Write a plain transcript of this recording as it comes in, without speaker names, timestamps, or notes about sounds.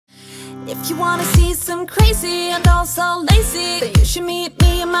If you wanna see some crazy and also lazy, then you should meet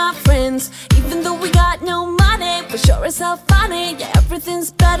me and my friends. Even though we got no money, we're sure as hell funny. Yeah,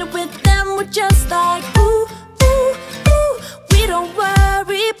 everything's better with them. We're just like ooh, ooh, ooh. We don't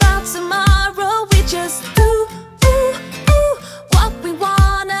worry about tomorrow. We just do, ooh, ooh, what we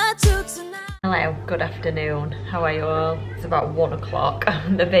wanna do tonight. Hello, good afternoon. How are you all? It's about 1 o'clock.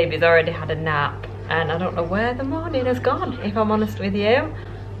 The baby's already had a nap and I don't know where the morning has gone, if I'm honest with you.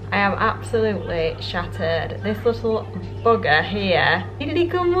 I am absolutely shattered. This little bugger here,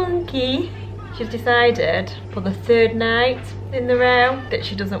 little monkey, she's decided for the 3rd night in the row that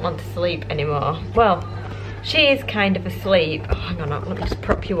she doesn't want to sleep anymore. Well, she is kind of asleep. Oh, hang on, let me just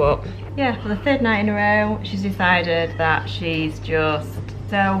prop you up. Yeah, for the 3rd night in a row, she's decided that she's just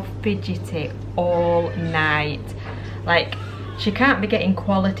so fidgety all night. Like, she can't be getting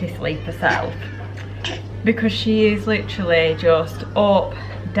quality sleep herself because she is literally just up,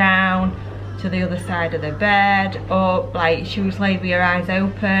 down, to the other side of the bed, up, like she was laying with her eyes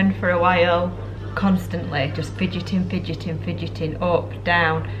open for a while, constantly just fidgeting, up,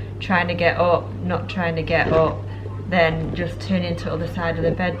 down, trying to get up, not trying to get up, then just turning to the other side of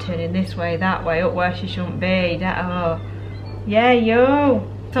the bed, turning this way, that way, up where she shouldn't be, yeah, yo.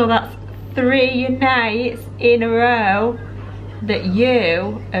 So that's 3 nights in a row that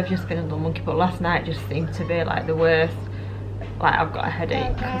you have just been a little monkey, but last night just seemed to be like the worst. Like, I've got a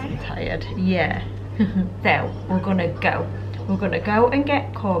headache because I'm tired. Yeah. So we're gonna go and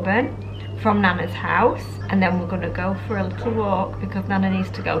get Corbin from Nana's house, and then we're gonna go for a little walk because Nana needs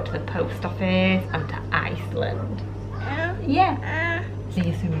to go to the post office and to Iceland. Yeah. See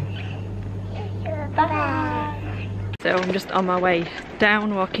you soon. Bye. So I'm just on my way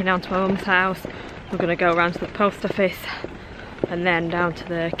down, walking down to my mum's house. We're gonna go around to the post office and then down to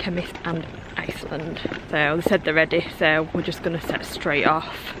the chemist and Iceland. So they said they're ready, so we're just gonna set straight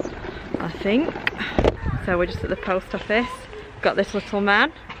off, I think. So we're just at the post office. Got this little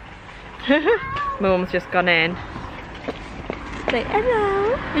man. My mum's just gone in. Say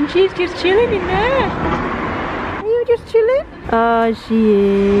hello. And she's just chilling in there. Are you just chilling? Oh, she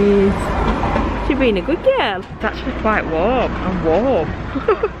is. She's been a good girl. It's actually quite warm. I'm warm.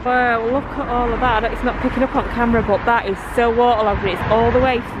 Well, look at all of that. It's not picking up on camera, but that is so waterlogged. It's all the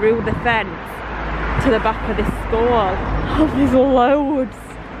way through the fence to the back of this school. Oh, there's loads.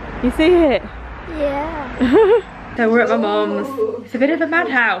 You see it? Yeah. So we're at my mum's. It's a bit of a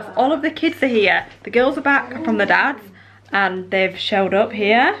madhouse. All of the kids are here. The girls are back from the dads and they've showed up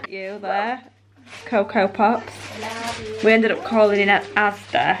here. You there. Cocoa Pops. We ended up calling in at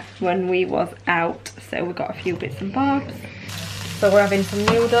Asda when we was out, so we got a few bits and bobs. So we're having some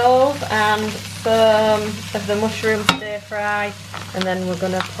noodles and some of the mushroom stir fry, and then we're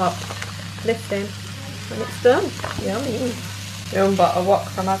gonna pop this in when it's done. Yummy. Yum, but a wok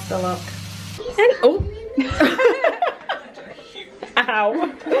from Asda, look. And oh. Ow.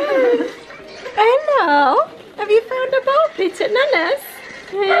 Hello. Have you found a ball pit at Nana's?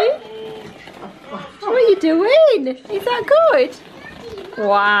 Hey? What are you doing? Is that good?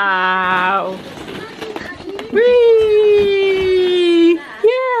 Wow. Whee!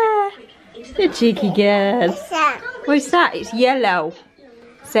 Yeah. The cheeky girl. What's that? It's yellow.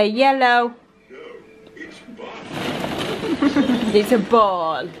 Say yellow. It's a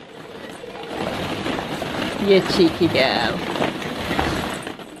ball. You cheeky girl.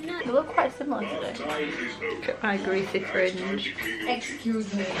 They look quite similar to this. Look at my greasy fringe.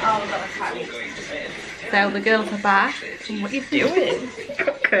 Excuse me. Oh, that was funny. So the girls are back. What are you doing?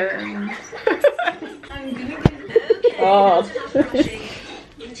 Cooking. I'm doing it. Oh.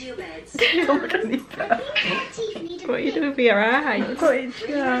 Look at me. What are you doing with your eyes? What is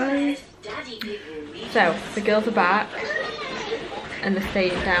your eyes? So the girls are back. And they're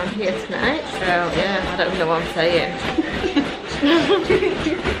staying down here tonight. So yeah, I don't know what I'm saying.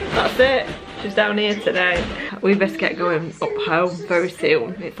 That's it. She's down here today. We best get going up home very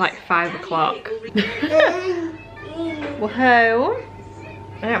soon. It's like 5 o'clock. We're home.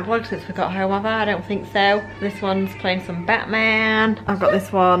 I haven't vlogged since we got home, have I? I don't think so. This one's playing some Batman. I've got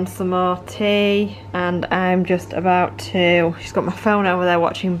this one, some more tea. And I'm just about to... She's got my phone over there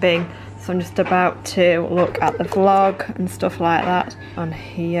watching Bing. So I'm just about to look at the vlog and stuff like that on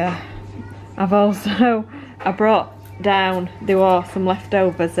here. I've also... I brought down, there were some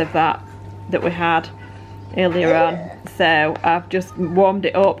leftovers of that we had earlier on, so I've just warmed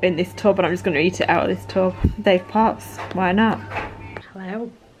it up in this tub and I'm just going to eat it out of this tub. Dave Potts, why not?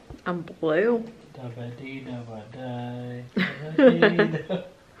 Hello, I'm blue.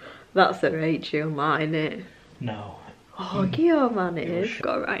 That's a Rachel, mine, isn't it? No. Oh, Guillaume, it is.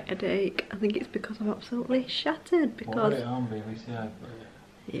 Got a right headache. I think it's because I'm absolutely shattered because... Put it on, baby, see how I put it.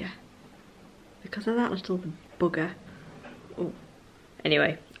 Yeah. because of that little bugger. Ooh.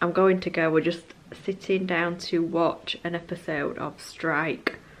 Anyway, I'm going to go. We're just sitting down to watch an episode of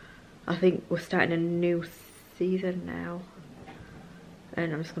Strike. I think we're starting a new season now.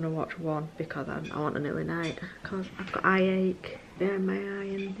 And I'm just going to watch one because I want an early night. Because I've got eye ache behind my eye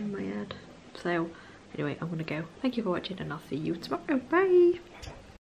and in my head. So, anyway, I'm going to go. Thank you for watching and I'll see you tomorrow. Bye!